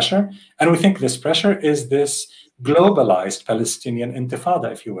through pressure. And we think this pressure is this globalized Palestinian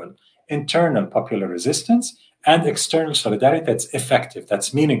intifada, if you will, internal popular resistance and external solidarity that's effective,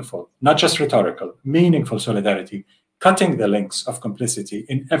 that's meaningful, not just rhetorical, meaningful solidarity, cutting the links of complicity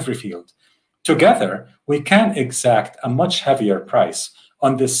in every field. Together, we can exact a much heavier price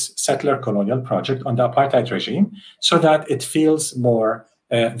on this settler colonial project, on the apartheid regime, so that it feels more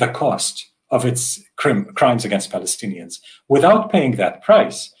the cost of its crimes against Palestinians. Without paying that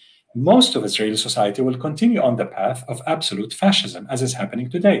price, most of Israeli society will continue on the path of absolute fascism, as is happening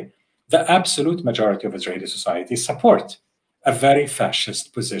today. The absolute majority of Israeli society support a very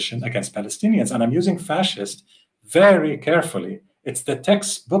fascist position against Palestinians. And I'm using fascist very carefully. It's the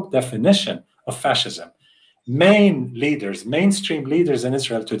textbook definition of fascism. Mainstream leaders in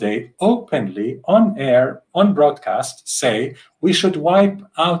Israel today openly, on air, on broadcast, say we should wipe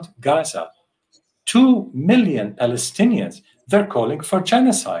out Gaza. 2 million Palestinians, they're calling for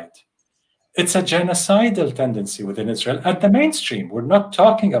genocide. It's a genocidal tendency within Israel at the mainstream. We're not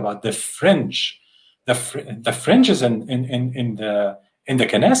talking about the fringe. The fringe is in the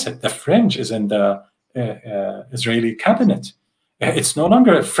Knesset. The fringe is in the Israeli cabinet. It's no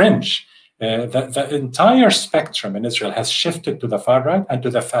longer a fringe. The entire spectrum in Israel has shifted to the far right and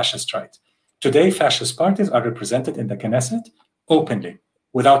to the fascist right. Today, fascist parties are represented in the Knesset openly,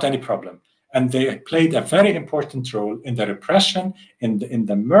 without any problem. And they played a very important role in the repression, in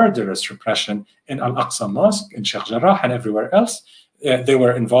the murderous repression in Al-Aqsa Mosque, in Sheikh Jarrah, and everywhere else. They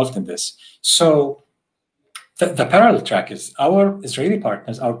were involved in this. So the parallel track is our Israeli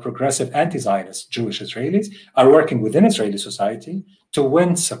partners, our progressive anti-Zionist Jewish Israelis, are working within Israeli society to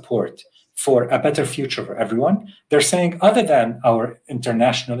win support for a better future for everyone. They're saying, other than our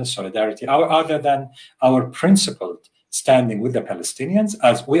internationalist solidarity, other than our principled standing with the Palestinians,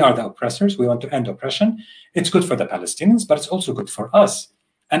 as we are the oppressors, we want to end oppression, it's good for the Palestinians, but it's also good for us.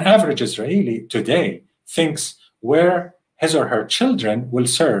 An average Israeli today thinks where his or her children will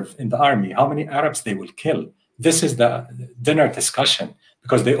serve in the army, how many Arabs they will kill. This is the dinner discussion,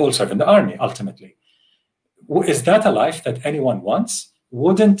 because they all serve in the army, ultimately. Is that a life that anyone wants?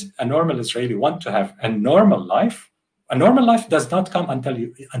 Wouldn't a normal Israeli want to have a normal life? A normal life does not come until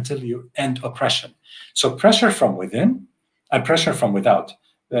you end oppression. So pressure from within and pressure from without,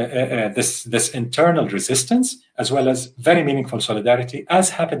 this internal resistance, as well as very meaningful solidarity, as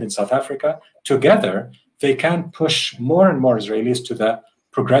happened in South Africa, together they can push more and more Israelis to the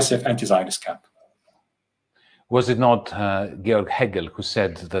progressive anti-Zionist camp. Was it not Georg Hegel who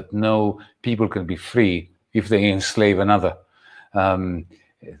said that no people can be free if they enslave another?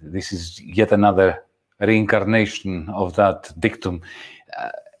 This is yet another reincarnation of that dictum.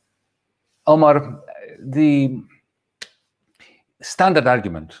 Omar, the standard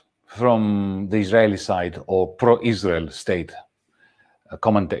argument from the Israeli side or pro-Israel state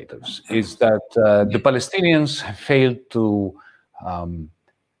commentators is that the Palestinians have failed to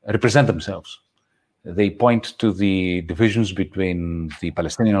represent themselves. They point to the divisions between the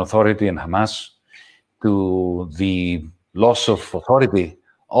Palestinian Authority and Hamas, to the loss of authority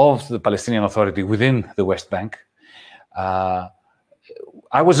of the Palestinian Authority within the West Bank.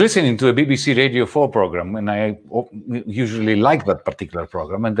 I was listening to a BBC Radio 4 program, and I usually like that particular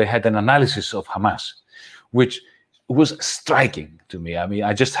program, and they had an analysis of Hamas, which was striking to me. I mean,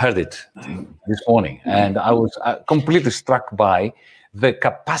 I just heard it this morning, and I was completely struck by the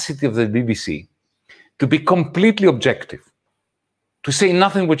capacity of the BBC to be completely objective, to say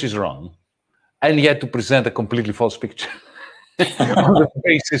nothing which is wrong, and yet to present a completely false picture on the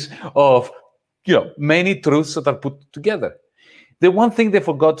basis of, many truths that are put together. The one thing they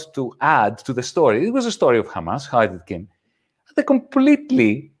forgot to add to the story, it was a story of Hamas, how it came. They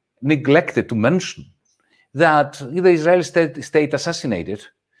completely neglected to mention that the Israeli state assassinated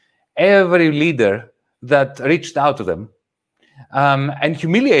every leader that reached out to them and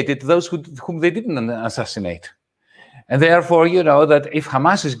humiliated those whom they didn't assassinate. And therefore, that if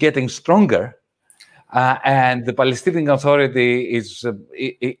Hamas is getting stronger, and the Palestinian Authority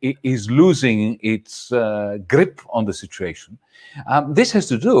is losing its grip on the situation. This has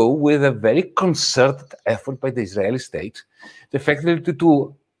to do with a very concerted effort by the Israeli state, effectively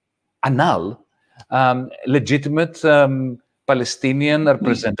to annul legitimate Palestinian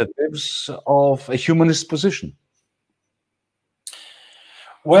representatives of a humanist position.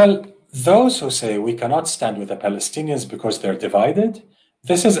 Well, those who say we cannot stand with the Palestinians because they're divided,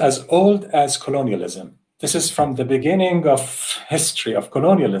 this is as old as colonialism. This is from the beginning of history of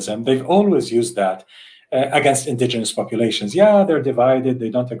colonialism. They've always used that against indigenous populations. Yeah, they're divided, they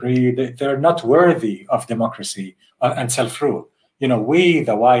don't agree, they're not worthy of democracy and self-rule. We,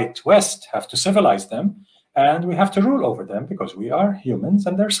 the white West, have to civilize them, and we have to rule over them because we are humans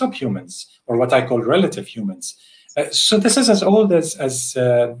and they're subhumans, or what I call relative humans. So this is as old as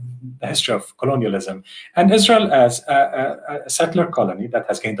the history of colonialism. And Israel, as a settler colony that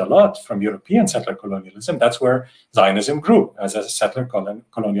has gained a lot from European settler colonialism, that's where Zionism grew as a settler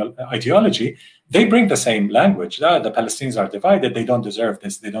colonial ideology. They bring the same language. The Palestinians are divided. They don't deserve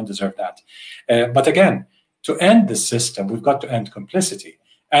this. They don't deserve that. But again, to end this system, we've got to end complicity.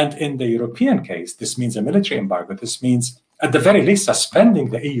 And in the European case, this means a military embargo. This means, at the very least,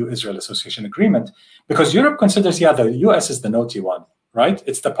 suspending the EU-Israel Association Agreement, because Europe considers, the US is the naughty one, right?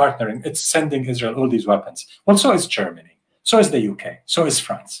 It's the partnering, it's sending Israel all these weapons. Well, so is Germany, so is the UK, so is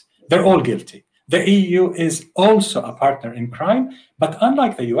France. They're all guilty. The EU is also a partner in crime, but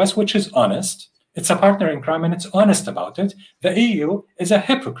unlike the US, which is honest, it's a partner in crime and it's honest about it, the EU is a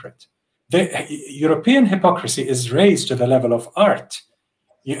hypocrite. The European hypocrisy is raised to the level of art.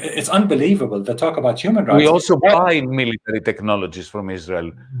 It's unbelievable. The talk about human rights. We also buy military technologies from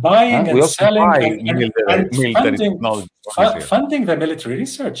Israel. Buying and selling and funding the military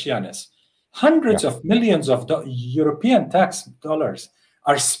research, Yanis. Hundreds of millions of European tax dollars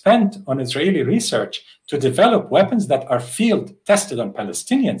are spent on Israeli research to develop weapons that are field tested on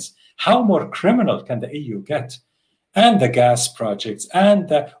Palestinians. How more criminal can the EU get? And the gas projects and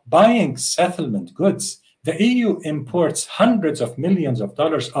the buying settlement goods. The EU imports hundreds of millions of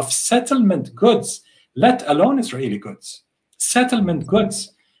dollars of settlement goods, let alone Israeli goods. Settlement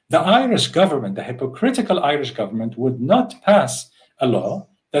goods. The Irish government, the hypocritical Irish government, would not pass a law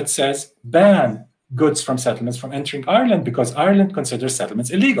that says ban goods from settlements from entering Ireland because Ireland considers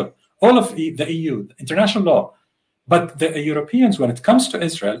settlements illegal. All of the EU, international law. But the Europeans, when it comes to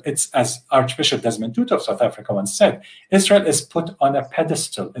Israel, it's, as Archbishop Desmond Tutu of South Africa once said, Israel is put on a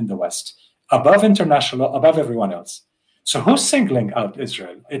pedestal in the West, above international law, above everyone else. So who's singling out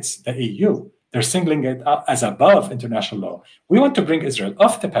Israel? It's the EU. They're singling it out as above international law. We want to bring Israel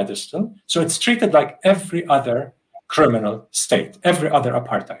off the pedestal, so it's treated like every other criminal state, every other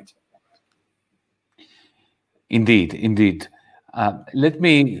apartheid. Indeed, indeed. Let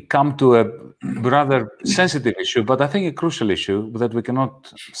me come to a rather sensitive issue, but I think a crucial issue that we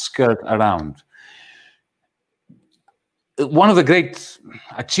cannot skirt around. One of the great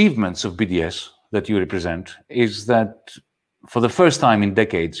achievements of BDS that you represent is that for the first time in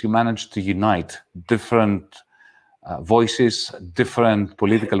decades, you managed to unite different voices, different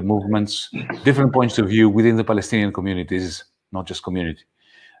political movements, different points of view within the Palestinian communities, not just community.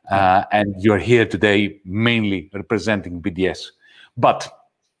 And you're here today mainly representing BDS. But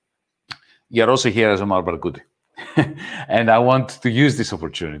you're also here as Omar Barghouti. And I want to use this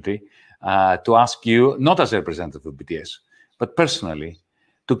opportunity to ask you, not as a representative of BDS, but personally,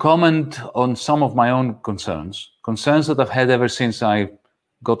 to comment on some of my own concerns that I've had ever since I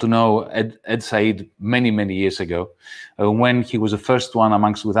got to know Ed Said many, many years ago, when he was the first one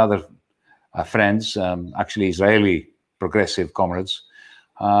amongst with other friends, actually Israeli progressive comrades,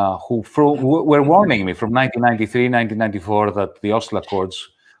 who were warning me from 1993, 1994 that the Oslo Accords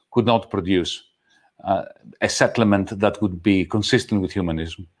could not produce a settlement that would be consistent with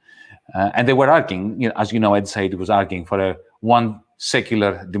humanism. And they were arguing, as you know, Ed Said was arguing for one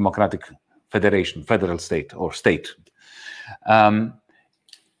secular democratic federation, federal state or state. I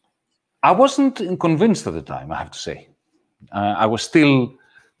wasn't convinced at the time, I have to say. I was still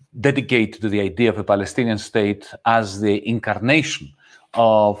dedicated to the idea of a Palestinian state as the incarnation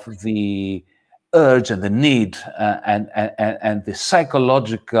of the urge and the need and the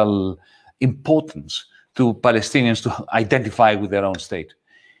psychological importance to Palestinians to identify with their own state.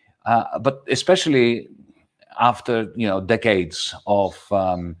 But especially after decades of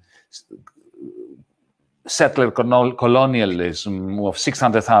settler colonialism of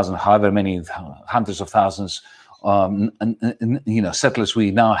 600,000, however many hundreds of thousands, settlers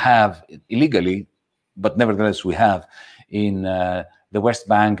we now have illegally, but nevertheless we have in the West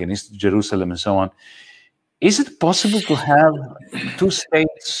Bank and East Jerusalem and so on. Is it possible to have two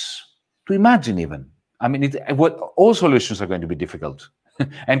states, to imagine even? I mean, all solutions are going to be difficult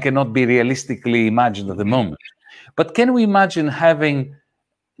and cannot be realistically imagined at the moment. But can we imagine having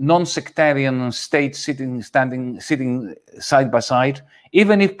non-sectarian states sitting side by side,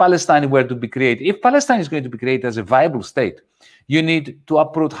 even if Palestine were to be created? If Palestine is going to be created as a viable state, you need to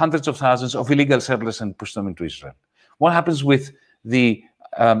uproot hundreds of thousands of illegal settlers and push them into Israel. What happens with the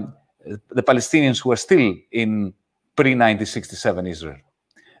Palestinians who are still in pre-1967 Israel?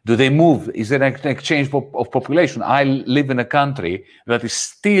 Do they move? Is there an exchange of population? I live in a country that is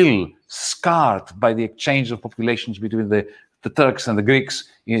still scarred by the exchange of populations between the Turks and the Greeks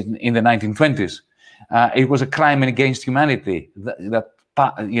in the 1920s. It was a crime against humanity, that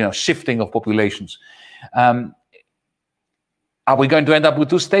shifting of populations. Are we going to end up with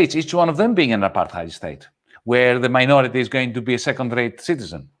two states, each one of them being an apartheid state, where the minority is going to be a second-rate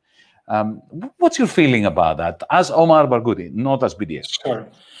citizen? What's your feeling about that, as Omar Barghouti, not as BDS? Sure.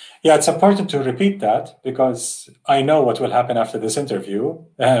 Yeah, it's important to repeat that because I know what will happen after this interview.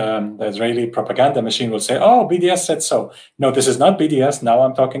 The Israeli propaganda machine will say, oh, BDS said so. No, this is not BDS. Now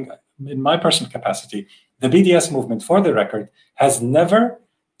I'm talking in my personal capacity. The BDS movement, for the record, has never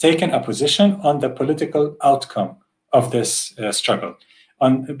taken a position on the political outcome of this struggle.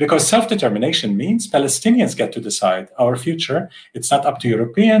 Because self-determination means Palestinians get to decide our future. It's not up to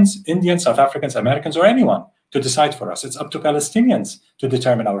Europeans, Indians, South Africans, Americans, or anyone to decide for us. It's up to Palestinians to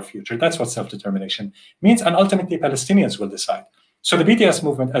determine our future. That's what self-determination means, and ultimately Palestinians will decide. So the BDS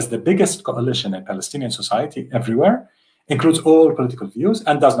movement, as the biggest coalition in Palestinian society everywhere, includes all political views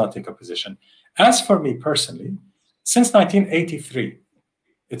and does not take a position. As for me personally, since 1983,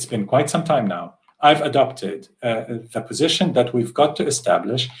 it's been quite some time now, I've adopted the position that we've got to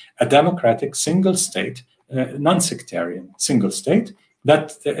establish a democratic single state, non-sectarian single state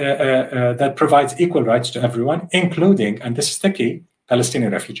that provides equal rights to everyone, including, and this is the key,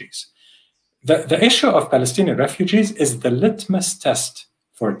 Palestinian refugees. The issue of Palestinian refugees is the litmus test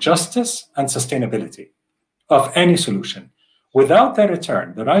for justice and sustainability of any solution. Without the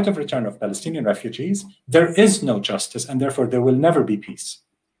return, the right of return of Palestinian refugees, there is no justice, and therefore there will never be peace.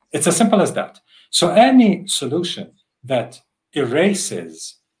 It's as simple as that. So any solution that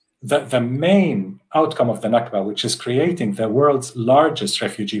erases the main outcome of the Nakba, which is creating the world's largest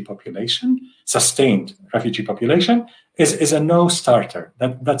refugee population, sustained refugee population, is a no-starter.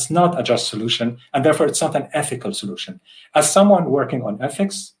 That's not a just solution, and therefore it's not an ethical solution. As someone working on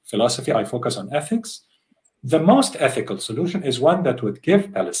ethics, philosophy, I focus on ethics. The most ethical solution is one that would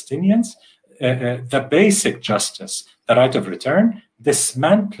give Palestinians the basic justice, the right of return,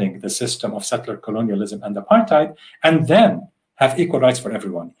 dismantling the system of settler colonialism and apartheid, and then have equal rights for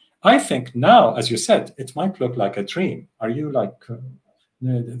everyone. I think now, as you said, it might look like a dream. Are you like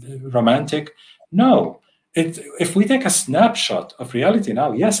romantic? No. If we take a snapshot of reality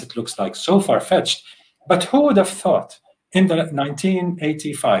now, yes, it looks like so far-fetched. But who would have thought in the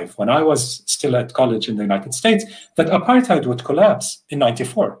 1985, when I was still at college in the United States, that apartheid would collapse in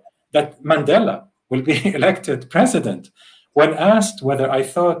 94, that Mandela will be elected president? When asked whether I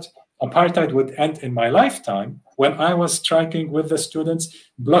thought apartheid would end in my lifetime, when I was striking with the students,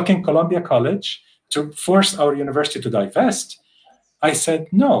 blocking Columbia College to force our university to divest, I said,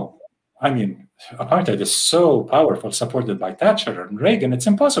 no. I mean, apartheid is so powerful, supported by Thatcher and Reagan, it's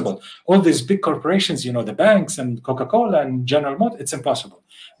impossible. All these big corporations, you know, the banks and Coca-Cola and General Motors, it's impossible.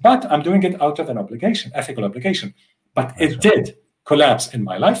 But I'm doing it out of an obligation, ethical obligation. But it did collapse in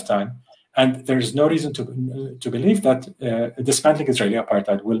my lifetime, and there's no reason to believe that dismantling Israeli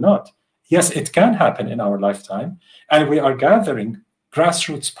apartheid will not. Yes, it can happen in our lifetime, and we are gathering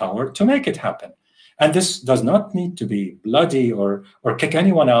grassroots power to make it happen. And this does not need to be bloody or kick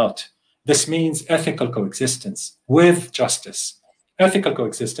anyone out. This means ethical coexistence with justice. Ethical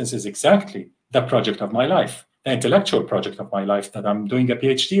coexistence is exactly the project of my life, the intellectual project of my life that I'm doing a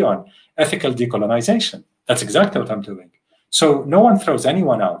PhD on, ethical decolonization. That's exactly what I'm doing. So no one throws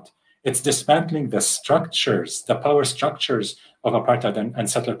anyone out. It's dismantling the structures, the power structures of apartheid and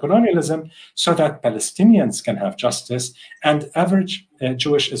settler colonialism so that Palestinians can have justice and average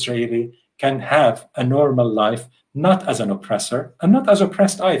Jewish Israeli can have a normal life, not as an oppressor and not as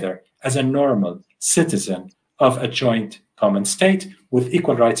oppressed either, as a normal citizen of a joint common state with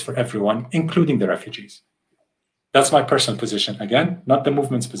equal rights for everyone, including the refugees. That's my personal position. Again, not the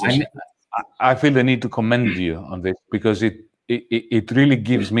movement's position. I feel the need to commend you on this because it really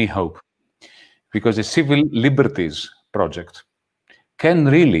gives me hope. Because a civil liberties project can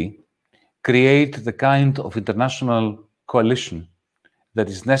really create the kind of international coalition that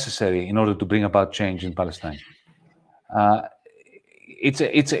is necessary in order to bring about change in Palestine.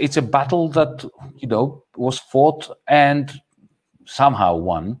 It's a battle that, you know, was fought and somehow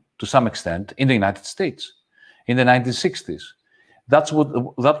won to some extent in the United States in the 1960s. That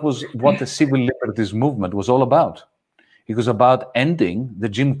was what the civil liberties movement was all about. It was about ending the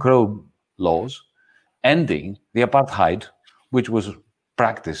Jim Crow laws, ending the apartheid, which was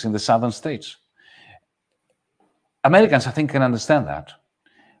practiced in the southern states. Americans, I think, can understand that.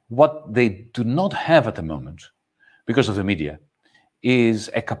 What they do not have at the moment, because of the media, is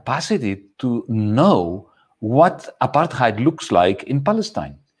a capacity to know what apartheid looks like in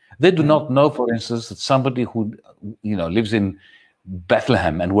Palestine. They do not know, for instance, that somebody who, you know, lives in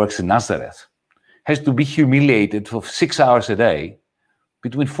Bethlehem and works in Nazareth has to be humiliated for 6 hours a day,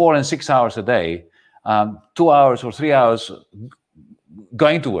 between 4 and 6 hours a day, 2 hours or 3 hours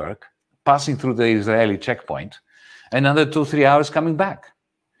going to work, passing through the Israeli checkpoint, and another 2 or 3 hours coming back.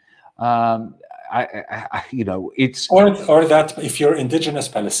 You know, it's or that if you're indigenous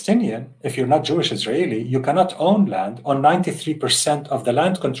Palestinian, if you're not Jewish Israeli, you cannot own land on 93% of the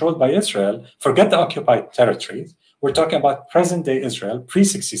land controlled by Israel. Forget the occupied territories. We're talking about present-day Israel,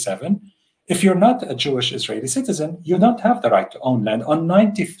 pre-67. If you're not a Jewish Israeli citizen, you don't have the right to own land on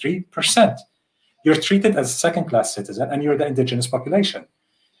 93%. You're treated as a second-class citizen, and you're the indigenous population.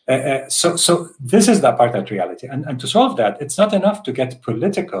 So this is the apartheid reality. And to solve that, it's not enough to get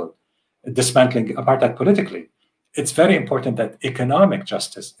political, dismantling apartheid politically. It's very important that economic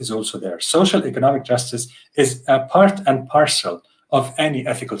justice is also there. Social economic justice is a part and parcel of any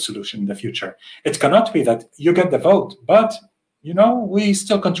ethical solution in the future. It cannot be that you get the vote, but, you know, we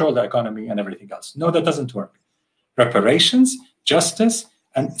still control the economy and everything else. No, that doesn't work. Reparations, justice,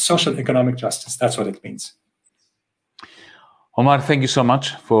 and social economic justice, that's what it means. Omar, thank you so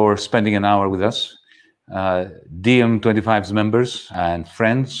much for spending an hour with us. DiEM 25's members and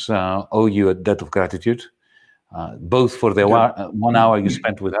friends owe you a debt of gratitude, both for the 1 hour you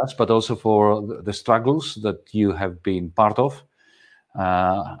spent with us, but also for the struggles that you have been part of.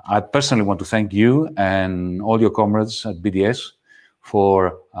 I personally want to thank you and all your comrades at BDS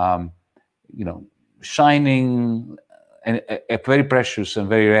for shining a very precious and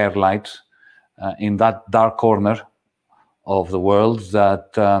very rare light in that dark corner of the world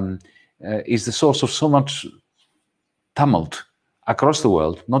that is the source of so much tumult across the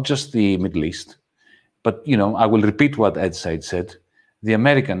world, not just the Middle East. But, I will repeat what Ed Said said. The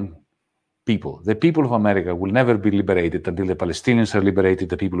American people, the people of America will never be liberated until the Palestinians are liberated.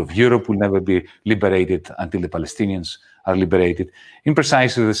 The people of Europe will never be liberated until the Palestinians are liberated, in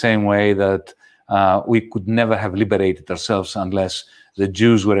precisely the same way that we could never have liberated ourselves unless the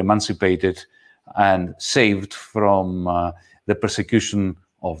Jews were emancipated and saved from the persecution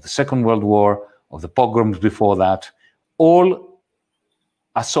of the Second World War, of the pogroms before that. All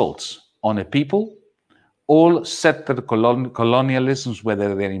assaults on a people, all settler colonialisms,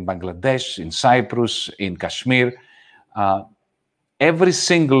 whether they're in Bangladesh, in Cyprus, in Kashmir, every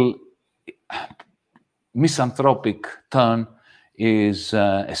single misanthropic turn is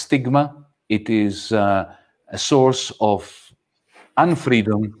a stigma. It is a source of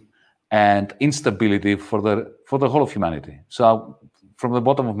unfreedom and instability for the whole of humanity. So from the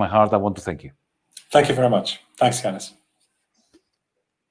bottom of my heart, I want to thank you. Thank you very much. Thanks, Yanis.